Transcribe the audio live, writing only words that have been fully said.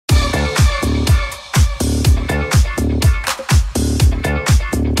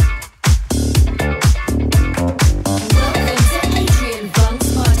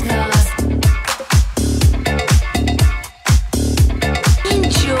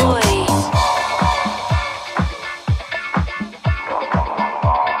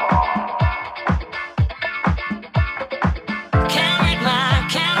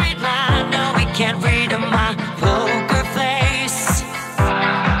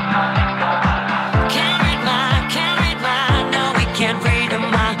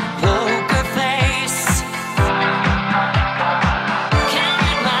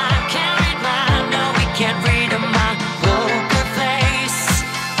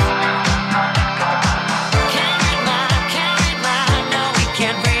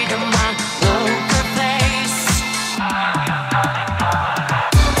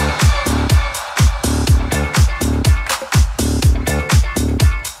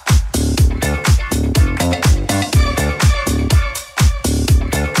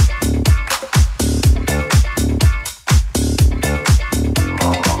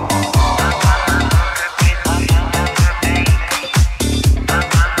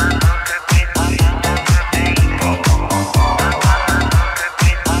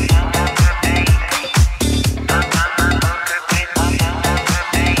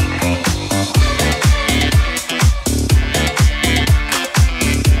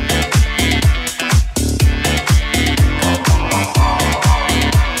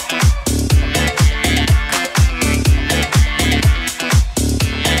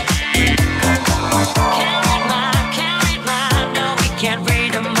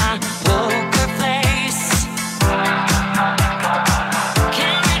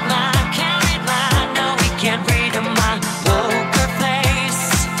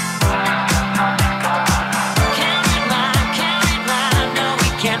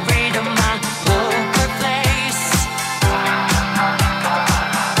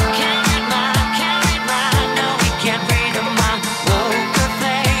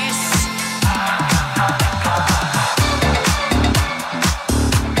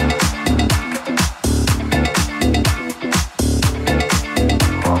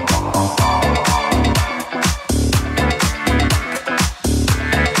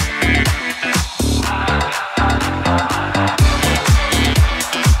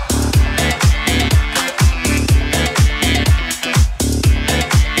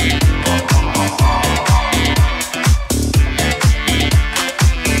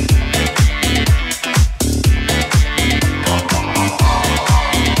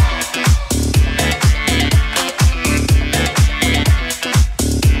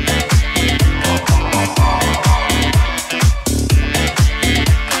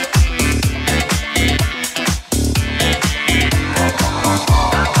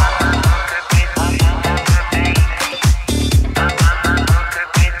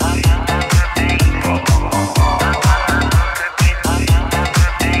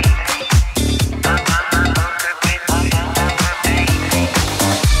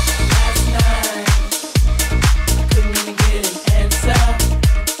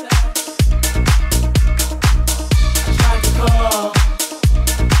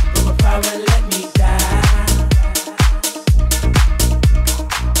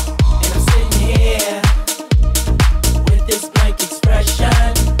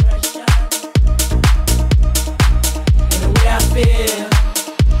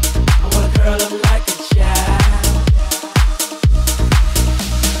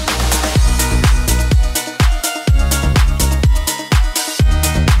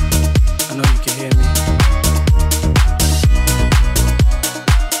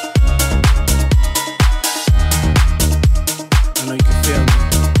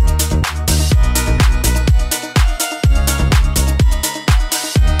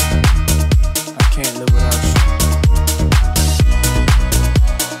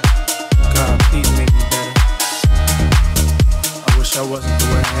I wasn't the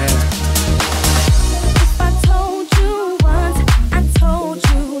way I am. If I told you once, I told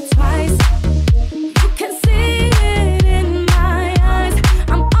you twice. You can see it in my eyes.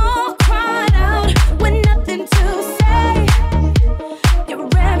 I'm all cried out with nothing to say. You're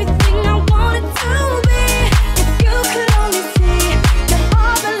everything I wanted to be. If you could only see that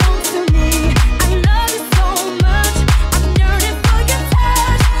all belongs to me. I love you so much. I'm yearning for your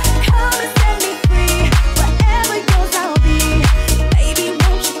touch. Come and set me free. Wherever yours I'll be. Baby,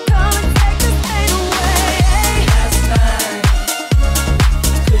 won't you come and take this pain away? Last night,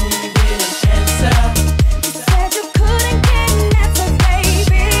 couldn't even get an answer. You said you couldn't get an answer,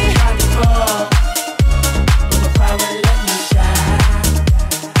 baby. Tried to call, but my pride wouldn't let me die.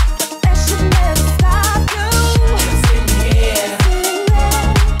 That should never stop you. I'm sitting here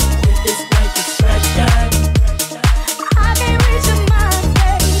with this blank expression. I can't reach your mind,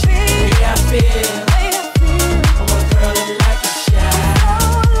 baby. The way I feel, Way I feel. I want a girl that like a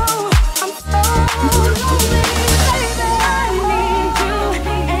child. I'm so lonely, baby. I need you,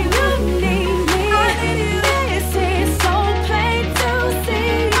 and you need me. This is so plain to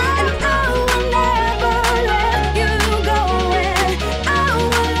see, and I will never let you go. And I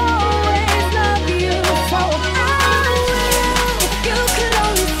will always love you. So I will, if you could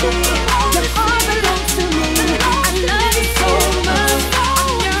only see that all belongs to me. I love you so much. I'm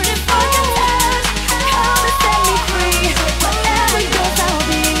yearning for your touch. Come and set me free. Wherever yours I'll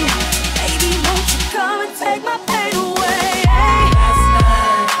be. Baby, won't you come and take my pain away? Last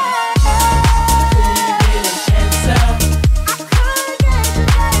night, couldn't even get an answer. I couldn't get you,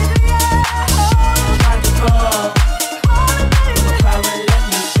 baby. Tried to call, but my pride wouldn't let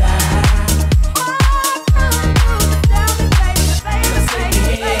me die.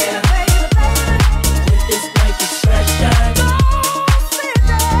 With this blank expression,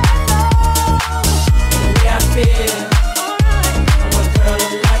 the way I feel, I want a girl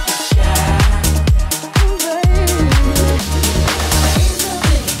that like a child.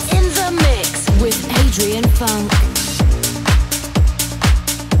 In the mix with Adrian Funk.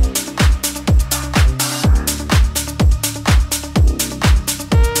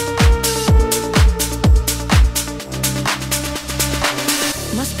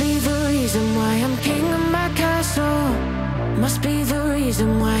 Must be the reason why I'm king of my castle. Must be the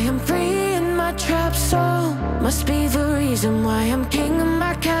reason why I'm free in my trap soul. Must be the reason why I'm king of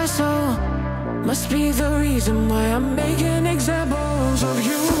my castle. Must be the reason why I'm making examples of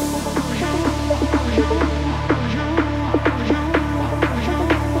you.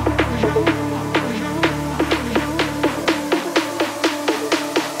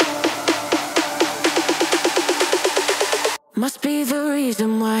 Must be the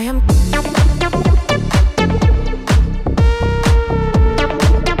reason why I'm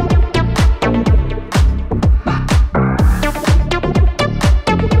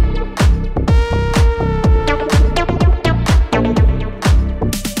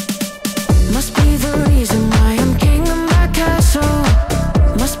Must be the reason why I'm king of my castle.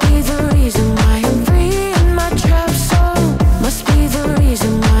 Must be the reason why I'm free in my trap soul. Must be the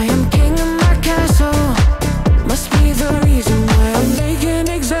reason why I'm king of my castle. Must be the reason why I'm making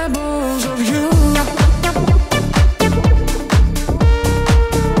examples of you.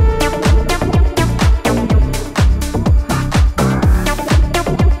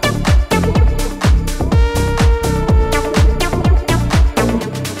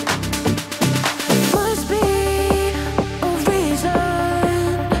 Must be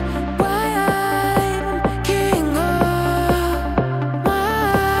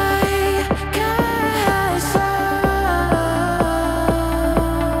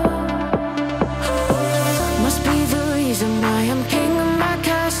a reason why I'm king of my castle. Must be the reason why I'm king of my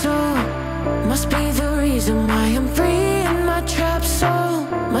castle. Must be the reason why I'm free in my trap soul.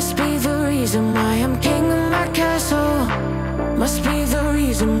 Must be the reason why I'm king of my castle. Must be the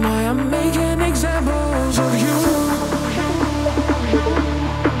reason why I'm making examples of you.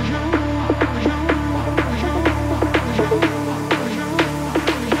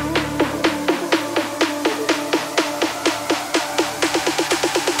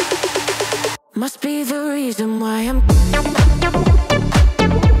 Must be the reason why I'm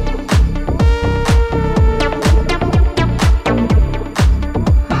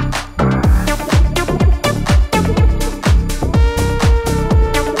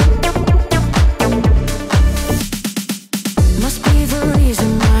Must be the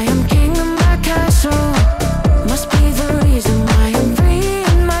reason why I'm king of my castle. Must be the reason why I'm free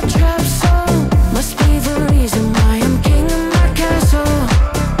in my trap soul. Must be the reason why I'm king of my castle.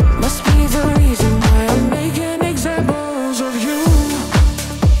 Must be the reason why I'm making examples.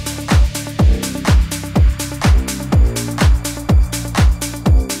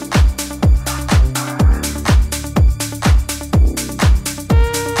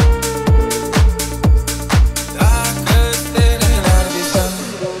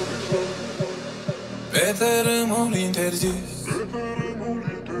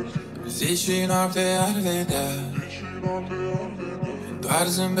 Zi și noapte ar vedea doar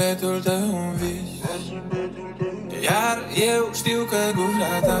zâmbetul tău un vis. Iar eu știu că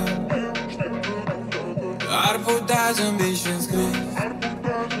gura ta ar putea zâmbi și-n scris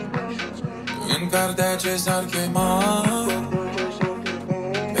în cartea ce s-ar chema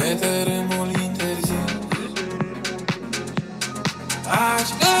pe tărâmul interzis. Aș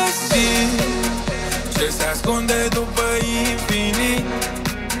găsi ce se ascunde după infinit,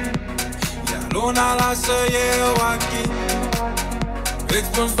 iar luna lasă eu achit. Îți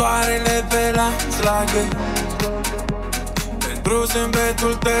pun soarele pe lanț la gât pentru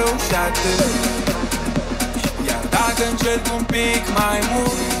zâmbetul tău și atât. Iar dacă încerc un pic mai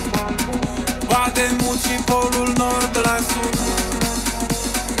mult, poate mut și polul nord la sud,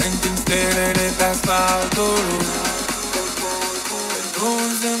 întind stelele pe asfaltul pentru un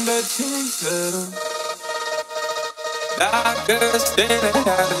zâmbet și un sărut. Dacă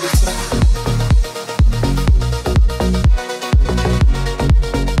stelele ar visa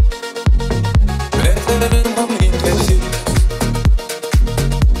pe tărâmul interzis,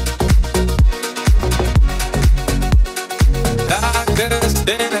 dacă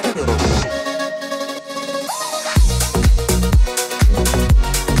stelele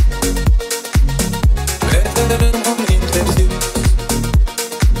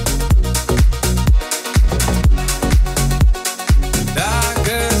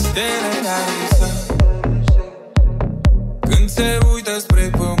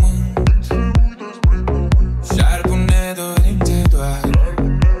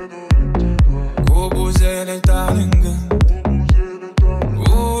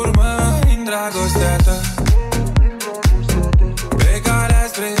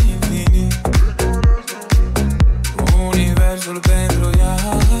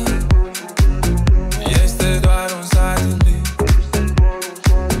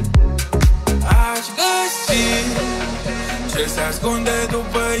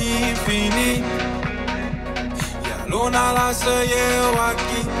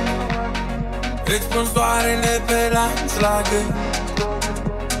la gât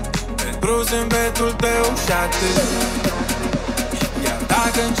pentru zâmbetul tău și atât. Iar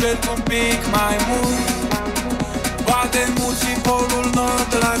dacă încerc un pic mai mult, poate mut și polul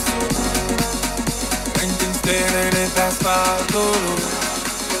nord la sud, întind stelele pe asfaltul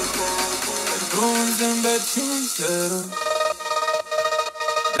pentru un zâmbet și un sărut.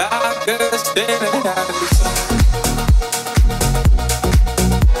 Dacă stelele ar visa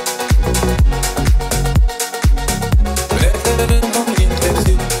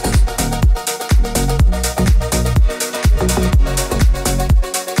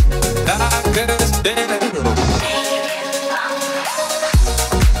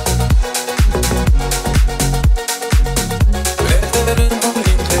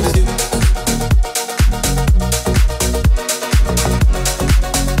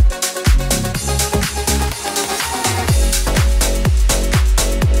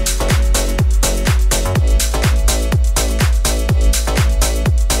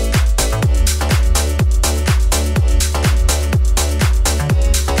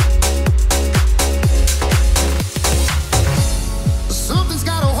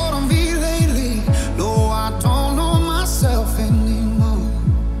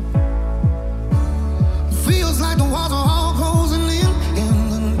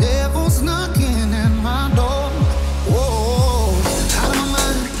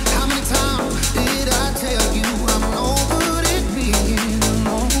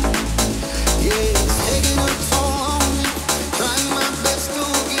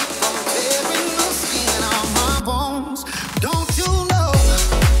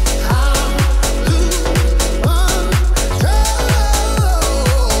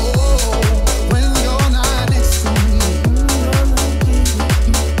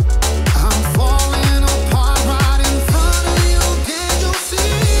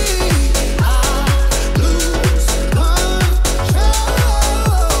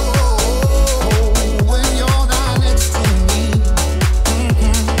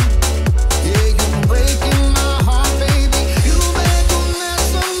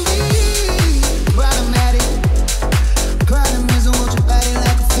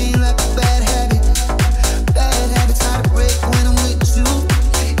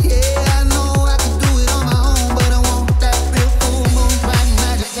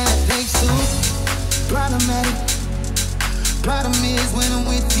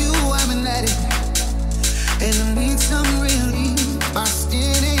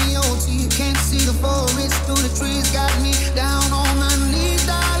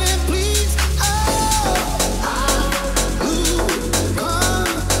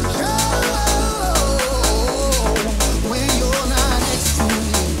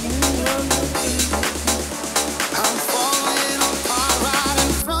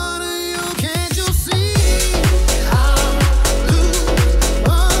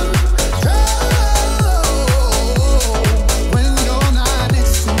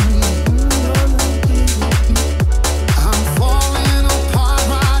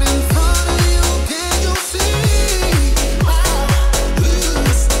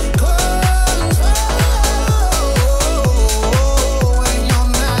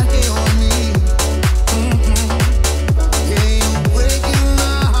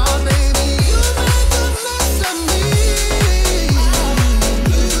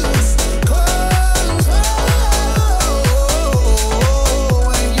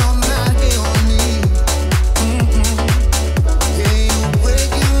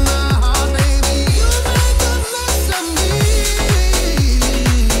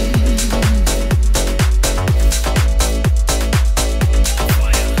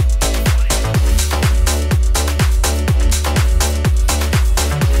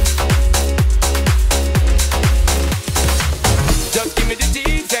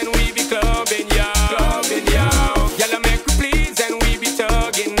please and we be clubbing, yo. Clubbing, yo. Y'all make we please and we be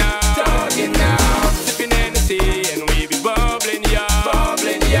tugging now. Tugging now. Sipping Hennessy and we be bubbling, yo.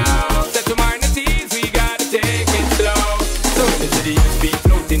 Bubbling, yo. Set to minor teas, we gotta take it slow. So the city is be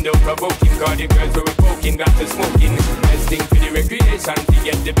floating, don't provoking. Cause the girls who we poking, got to smoking. Best thing for the recreation, to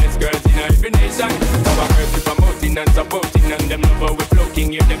get the best girls in every nation. Our girls we promoting and supporting, and them love we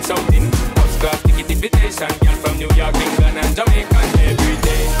floating, hear them shouting. First class ticket invitation, girl from New York, England and Jamaica. Every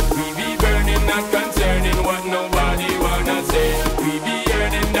day we be burning, not concerning what nobody wanna say. We be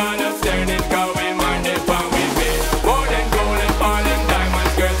earning dollars, turning, cause we mind it and we pay. More than gold and all and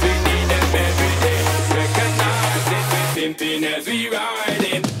diamonds, girls we need them every day. Recognize it, we pimping as we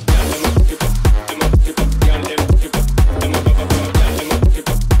riding.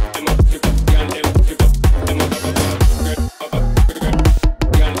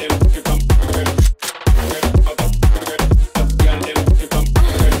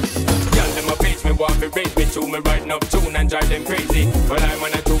 Drive them crazy, but I'm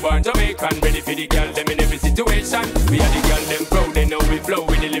on a two-born Jamaican, ready for the girl them in every situation. We are the girl them proud, they know we flow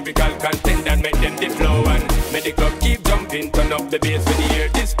with the lyrical content and make them the flow. And make the club keep jumping, turn up the bass when you hear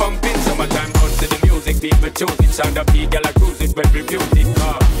this pumping. Summertime bounce to the music, people choose it. Sound of the girl a cruise it, well reviewed it.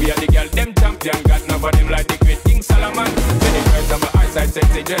 We are the girl them champion, got none of them like the great King Solomon. When the girls on my eyesight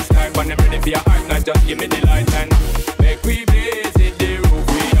sexy just like, when them ready for your heart, now just give me the light and make we blaze it, the roof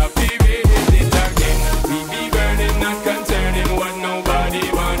we have to raise it again. We be burning, not concerning what nobody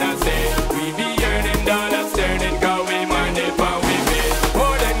wanna say. We be earning dollars, turning, cause we mind it and we pay.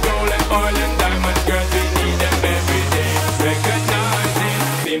 More than gold and oil and diamonds, girls, we need them every day. Recognize it,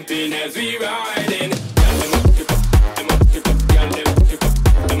 pimping as we riding.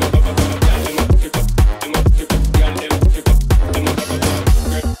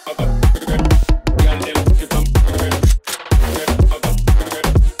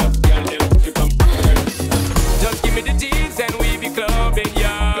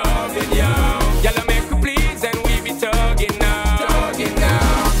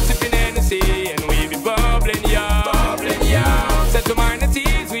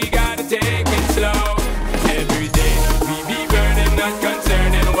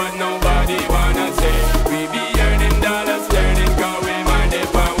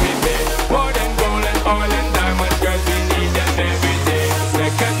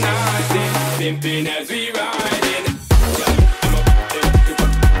 Pimping as we riding.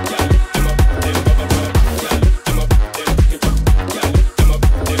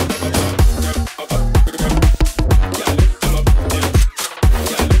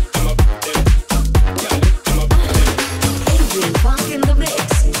 Adrian Funk in the mix.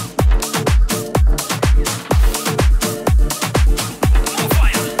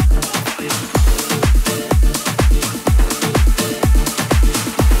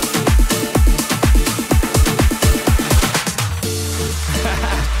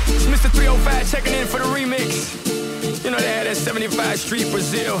 Checking in for the remix. You know they had that 75 Street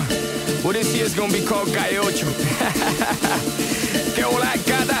Brazil. Well, this year's gonna be called Gaiocho. Que hola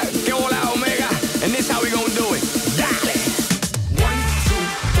gata, que hola omega. And this how we gonna do it. Dale. 1, 2,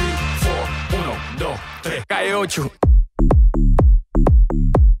 3, 4, 1, 2, 3. Gaiocho.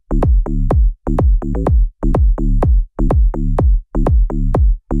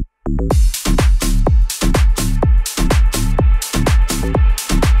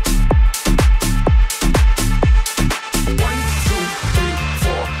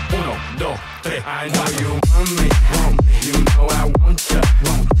 I know you want me, you know I want ya.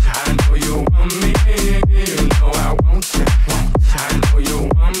 I know you want me, you know I want ya. I know you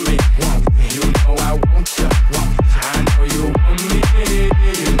want me, you know I want ya. I know you want me,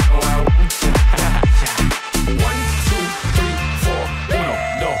 you know I want ya. 1, 2, 3, 4, 1,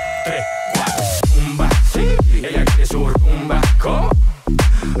 2, 3, 4. Rumba, sí, ella quiere su rumba, ¿cómo?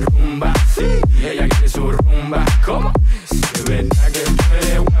 Rumba, sí, ella quiere su rumba, ¿cómo? Si es verdad que tú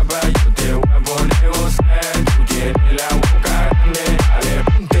eres guapa, yo te voy a poner gozar. Tú tienes la boca grande, dale,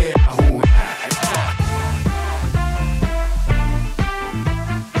 ponte a jugar.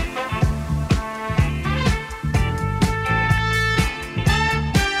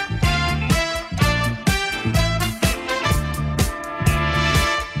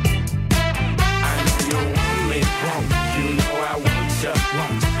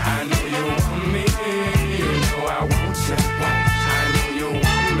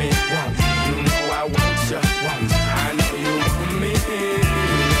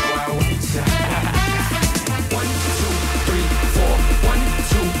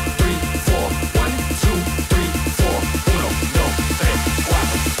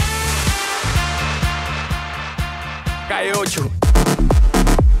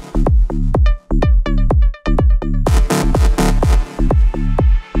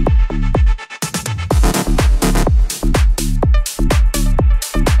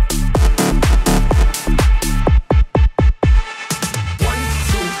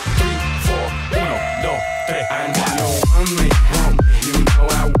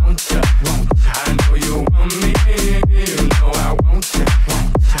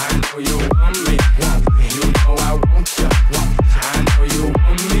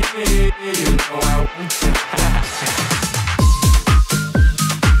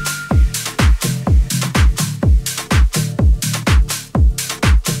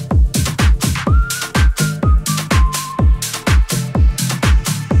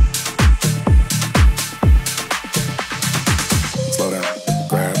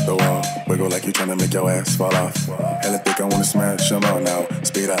 make your ass fall off. Hella thick, I wanna smash them all now.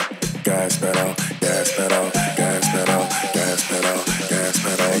 Speed up, gas pedal, gas pedal, gas pedal, gas pedal, gas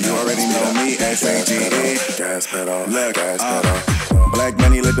pedal. You already know me, S-A-G-E. Gas pedal, look, gas pedal. Black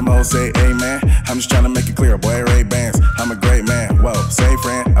money, let them all say amen. I'm just tryna make it clear, boy, Ray-Bans. I'm a great man, whoa, say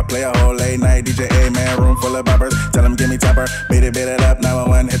friend. I play a whole late night DJ, A-man. Room full of boppers, tell them give me topper. Beat it up,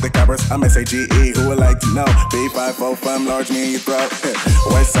 911, hit the coppers. I'm S-A-G-E, who would like to know? B5-4, fun, large, me in your throat.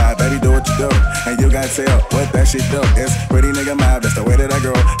 West side, baby, do what you do. And you got tell what that shit do. It's pretty nigga mob, that's the way that I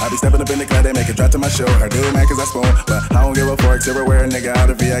grow. I be stepping up in the club, they make it drop to my show. Her do man, cause I spoon, but I don't give a fork. Silverware, nigga, out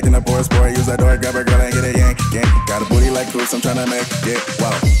of V, acting a poor sport. Use that door, grab her girl, and get a yank, yank. Got a booty like Goose, I'm tryna make it,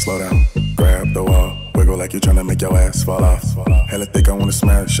 wow. Slow down, grab the wall. Wiggle like you tryna make your ass fall off. Hella thick, I wanna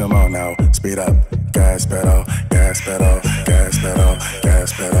smash them all now. Speed up, gas pedal, gas pedal, gas pedal,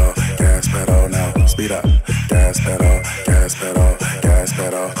 gas pedal, gas pedal now. Speed up, gas pedal, gas pedal, gas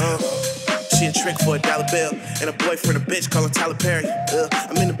pedal. She a trick for $1 bill, and a boyfriend a bitch call him Tyler Perry.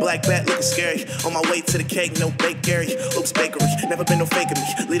 I'm in the black bat looking scary. On my way to the cake, no bake Gary. Oops, bakery, never been no faking me.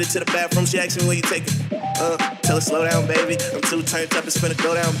 Lead her to the bathroom, she asked me where you taking. Tell her slow down, baby. I'm too turned up, it's finna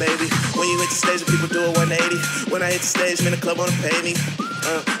go down, baby. When you hit the stage, people do a 180. When I hit the stage, man, the club wanna pay me.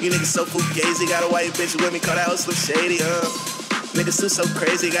 You niggas so fugazi, got a white bitch with me, call that house look shady. Niggas too so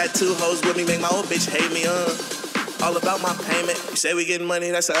crazy, got 2 hoes with me, make my old bitch hate me. All about my payment. You say we getting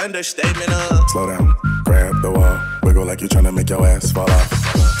money, that's an understatement. Slow down, grab the wall. Wiggle like you tryna make your ass fall off.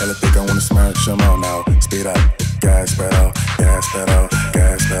 Hella thick, I wanna smash them all now. Speed up, gas pedal, gas pedal,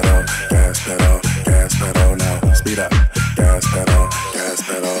 gas pedal, gas pedal, gas pedal now. Speed up, gas pedal, gas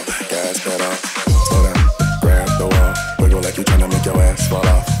pedal, gas pedal. Slow down, grab the wall. Wiggle like you tryna make your ass fall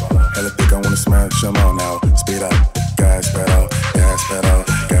off. Hella thick, I wanna smash them all now. Speed up, gas pedal, gas pedal,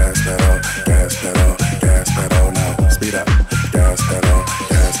 gas pedal, gas pedal, gas pedal now. Speed up, gas pedal,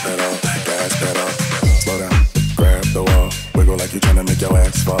 gas pedal, gas pedal. Slow down, grab the wall. Wiggle like you tryna make your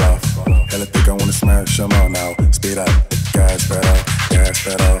ass fall off. Hella thick, I wanna smash them all now. Speed up, gas pedal, gas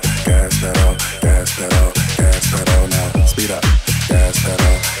pedal, gas pedal, gas pedal, gas pedal now. Speed up, gas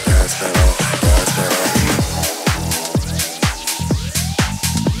pedal, gas pedal, gas pedal.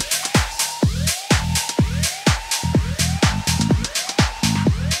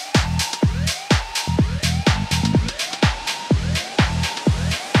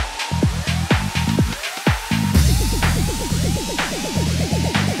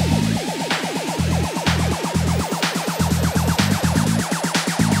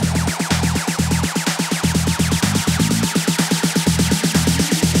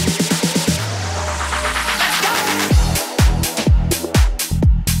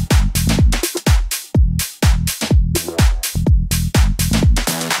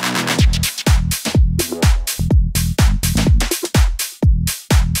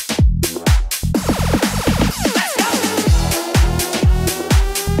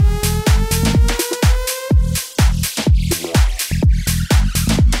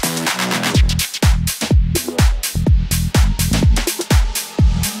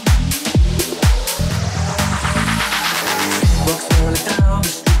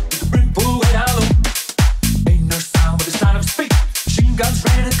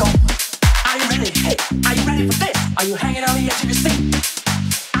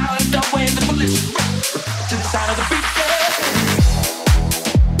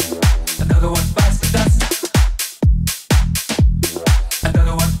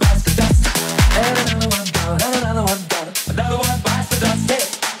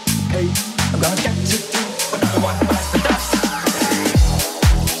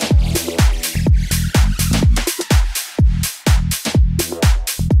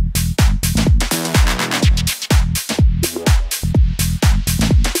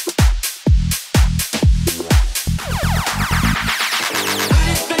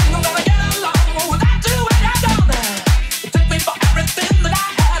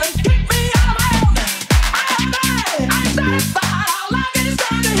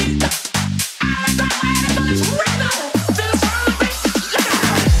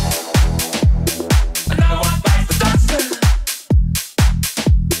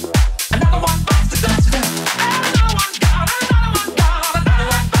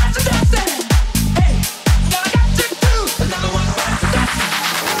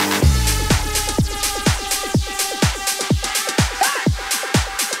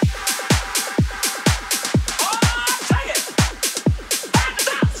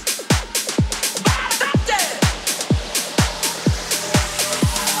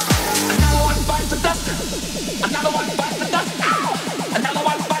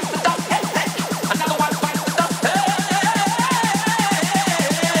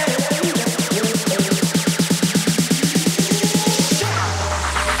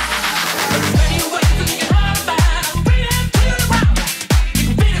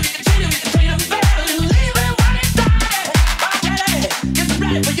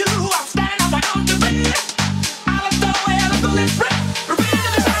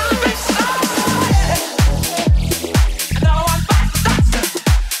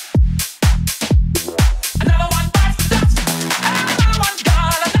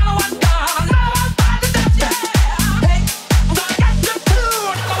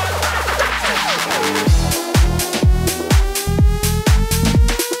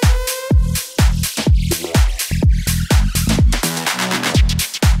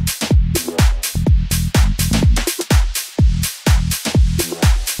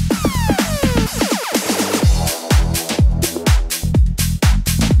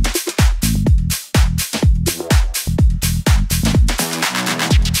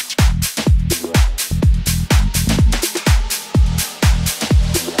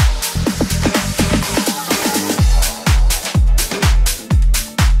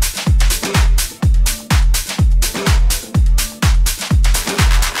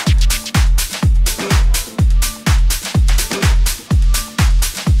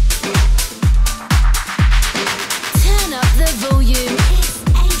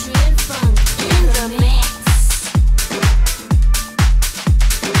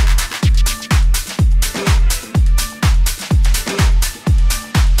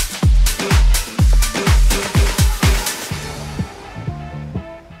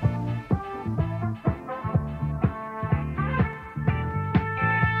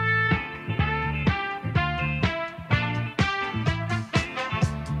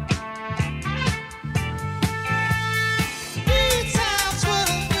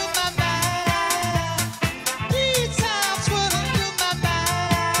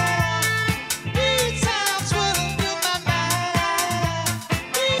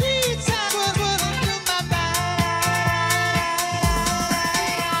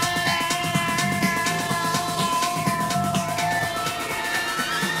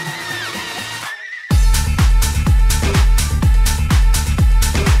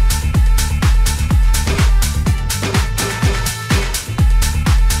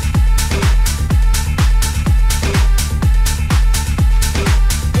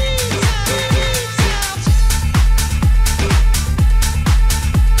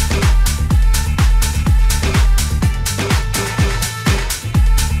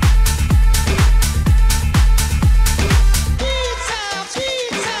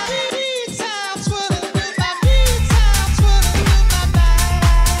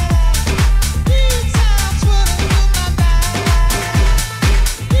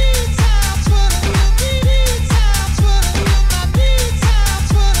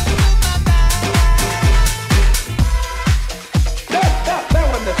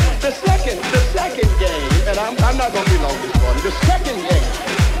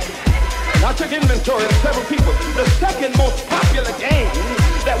 inventory of several people. The second most popular game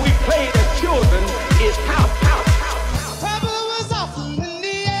that we played as children is house. Trouble was awful in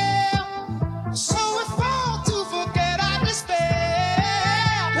the air, so we fall to forget our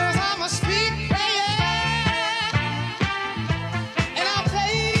despair. 'Cause I'm a street player, and I'll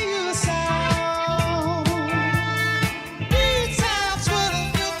play you a song. Beat times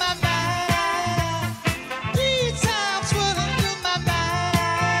wouldn't do my mind. Beat times wouldn't do my mind.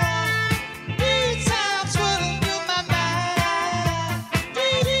 Beat times wouldn't do my mind.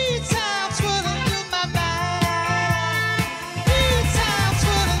 Beat times wouldn't do my mind. Beat times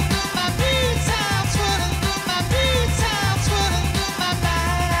wouldn't do my beat times wouldn't do my beat times wouldn't do my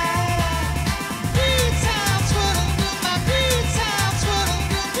mind. Beat times wouldn't do my beat times wouldn't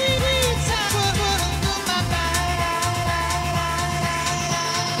do beat times wouldn't do my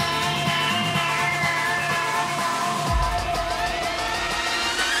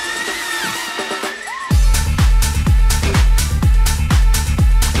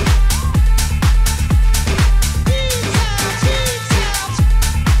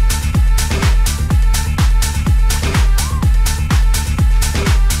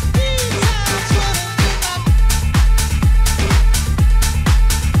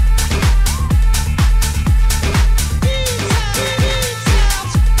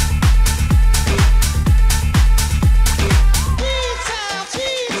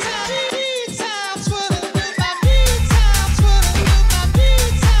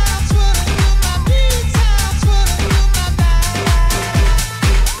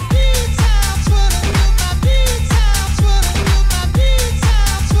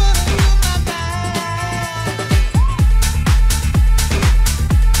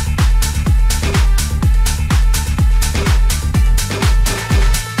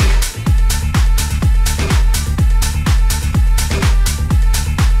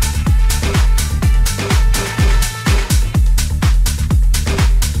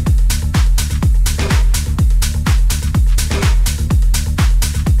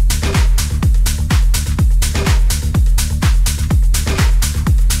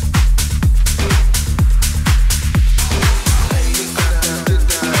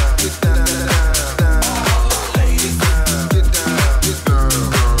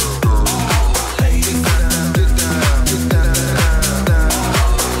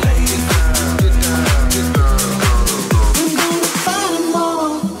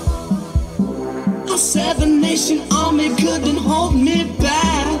Seven Nation Army couldn't hold me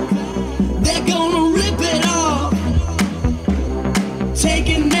back. They're gonna rip it off,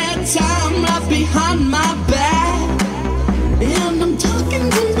 taking their time right behind my back. And I'm talking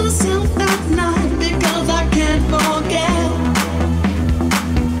to myself at night because I can't forget.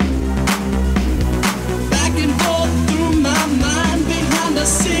 Back and forth through my mind behind a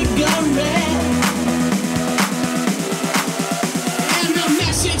cigarette. And the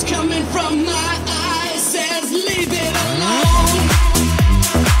message coming from my eyes says, leave it alone.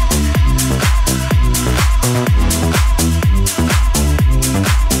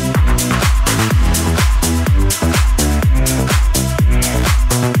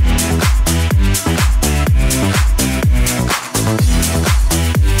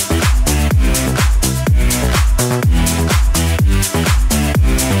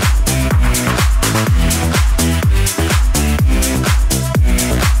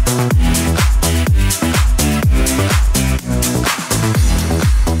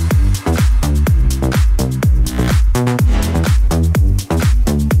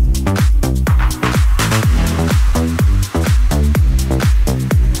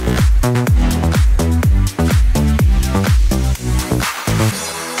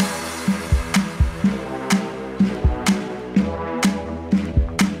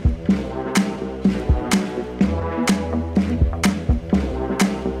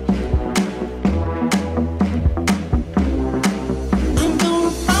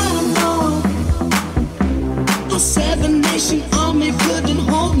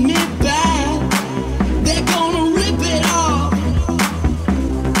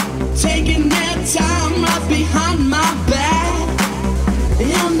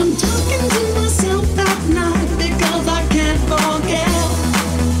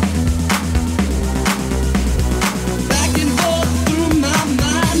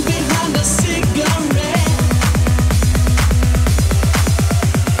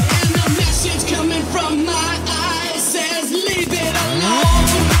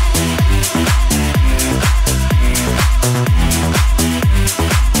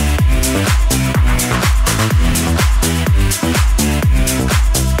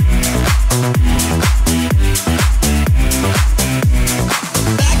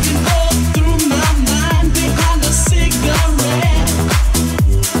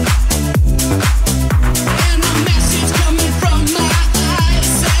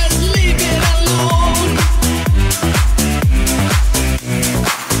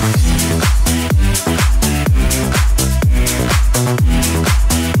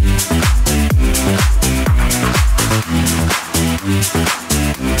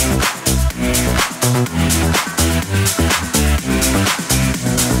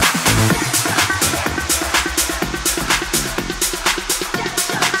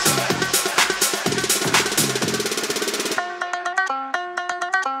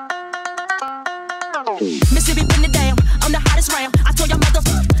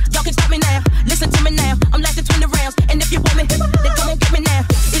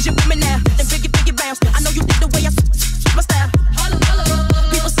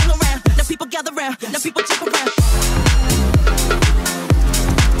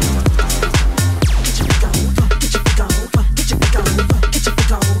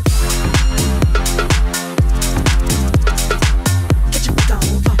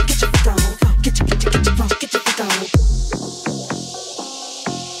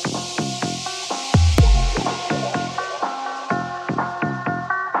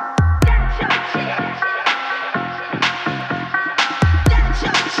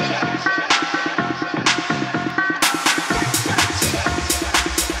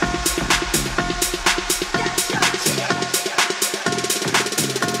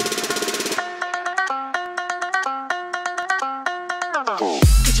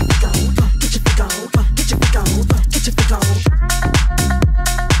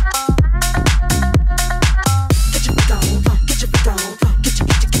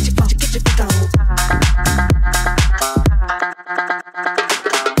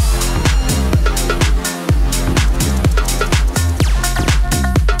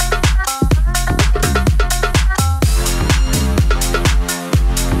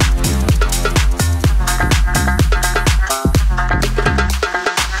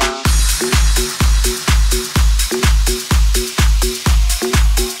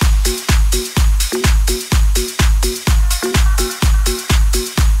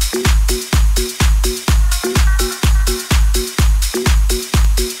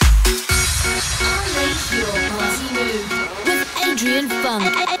 Adrian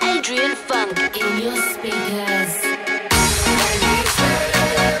Funk. Adrian Funk in your speakers.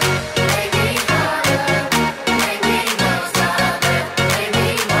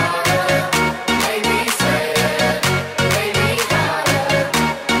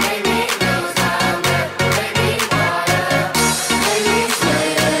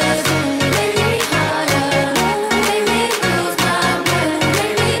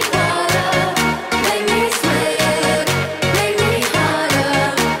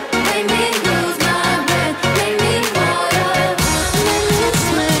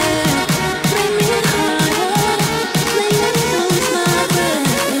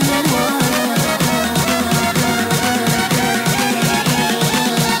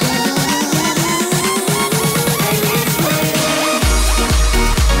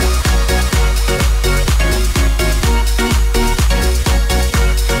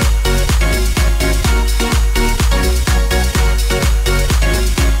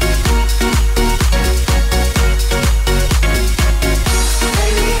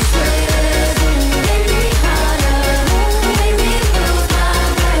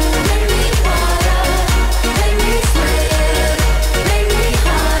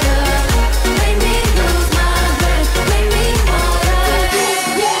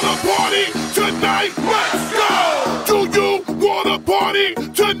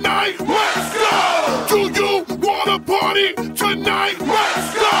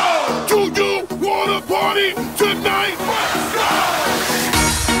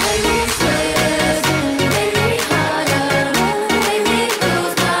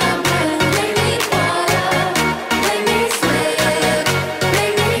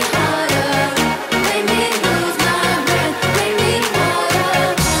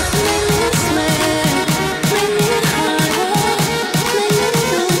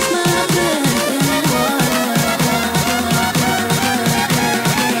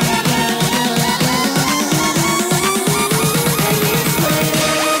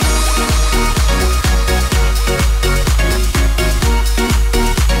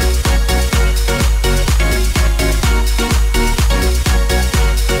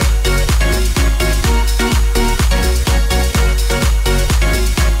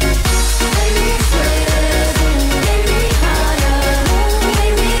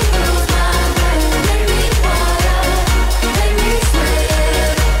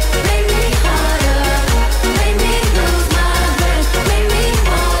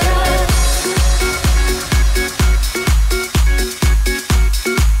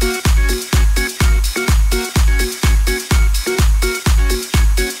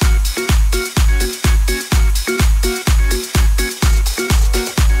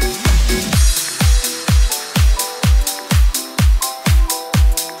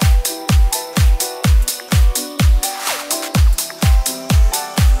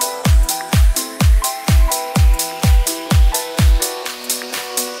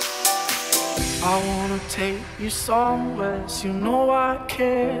 Somewhere, you know I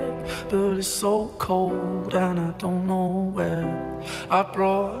care, but it's so cold and I don't know where. I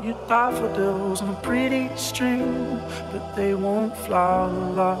brought you daffodils on a pretty string, but they won't flower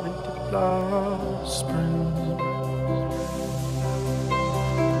like the last spring.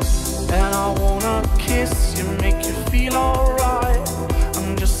 And I wanna kiss you, make you feel alright.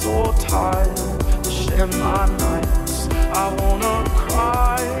 I'm just so tired to share my nights. I wanna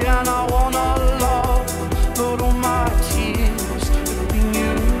cry and I wanna love, but all my tears have been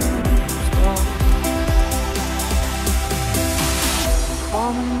used up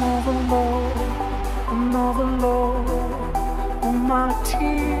on another love. All my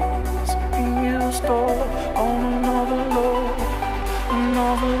tears have been used up on another love.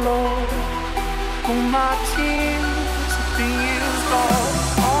 All my tears have been used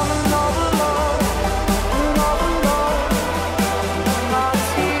up on another love.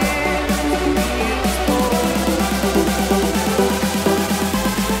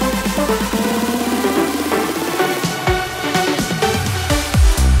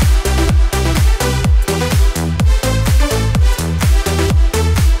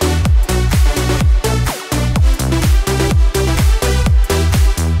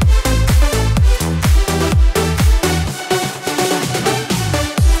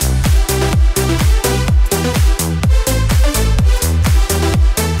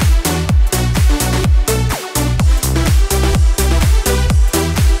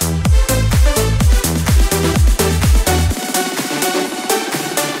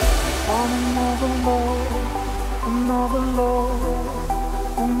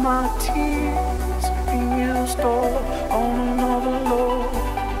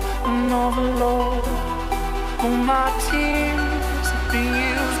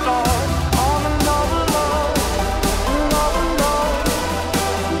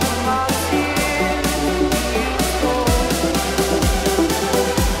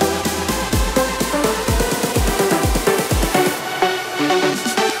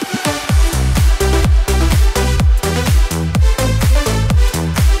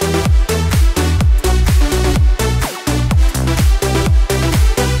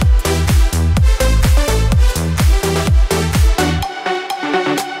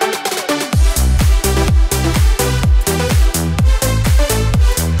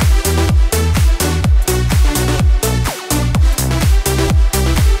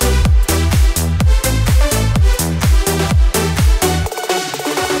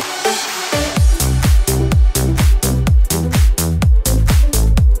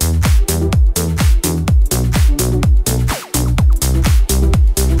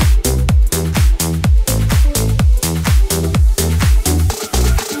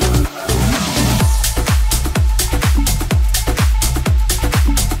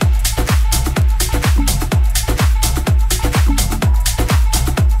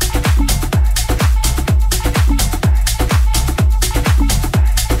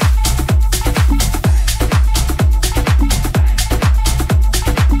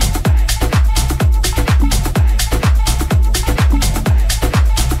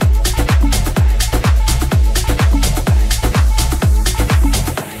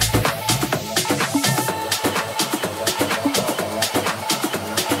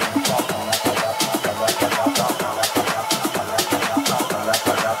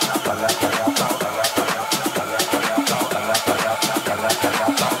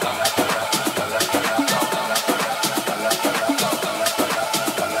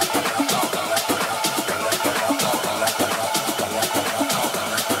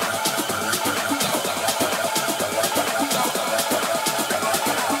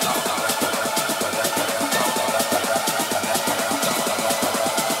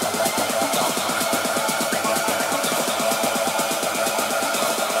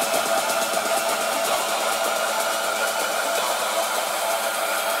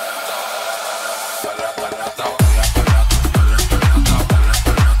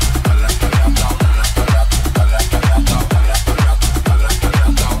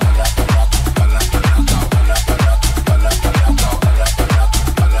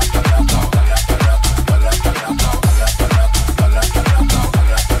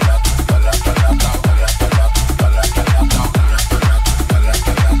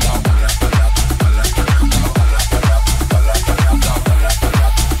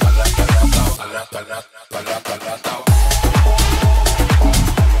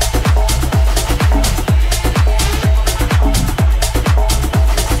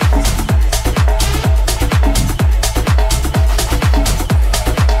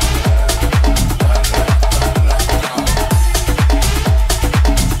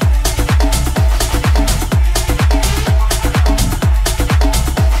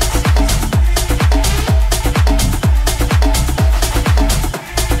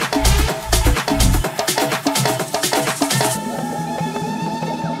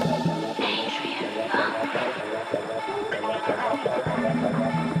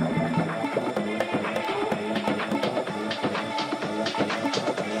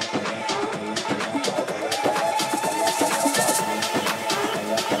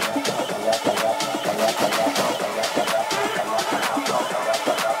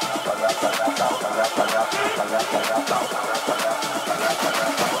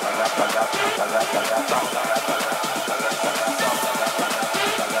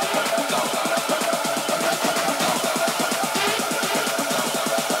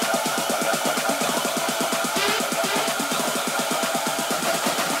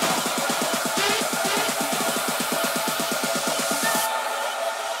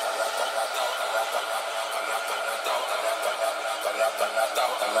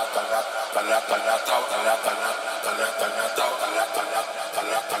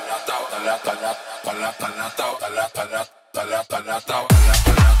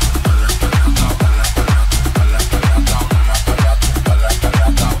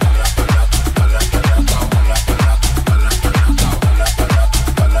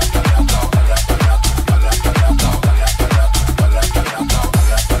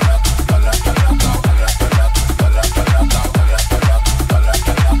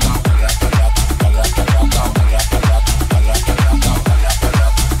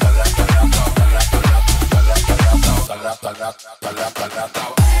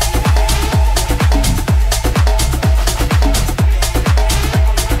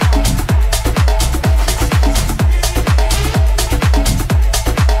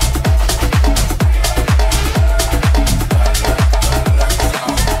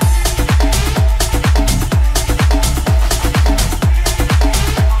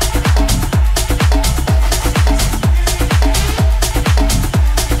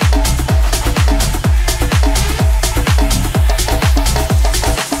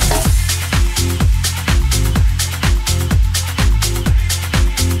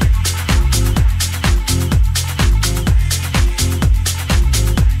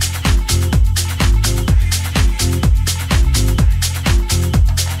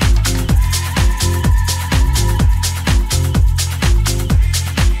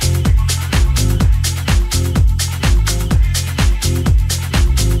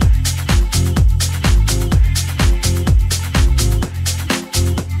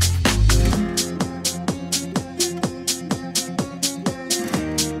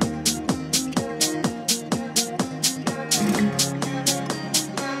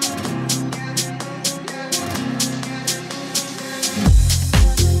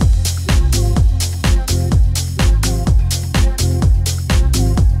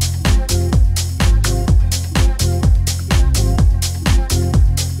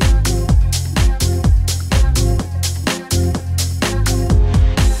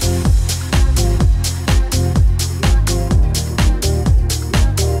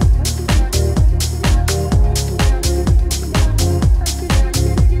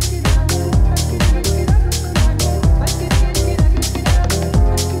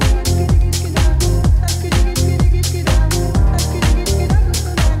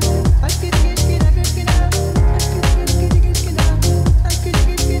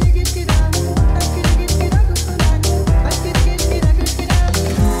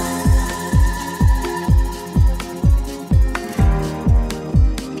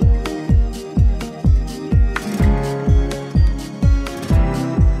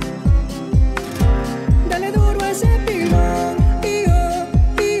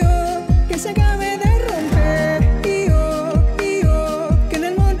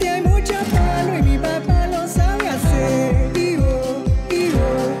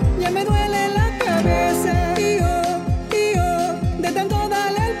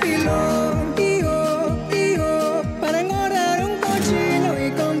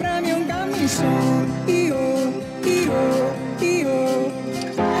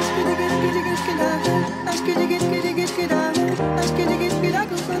 Ask you to get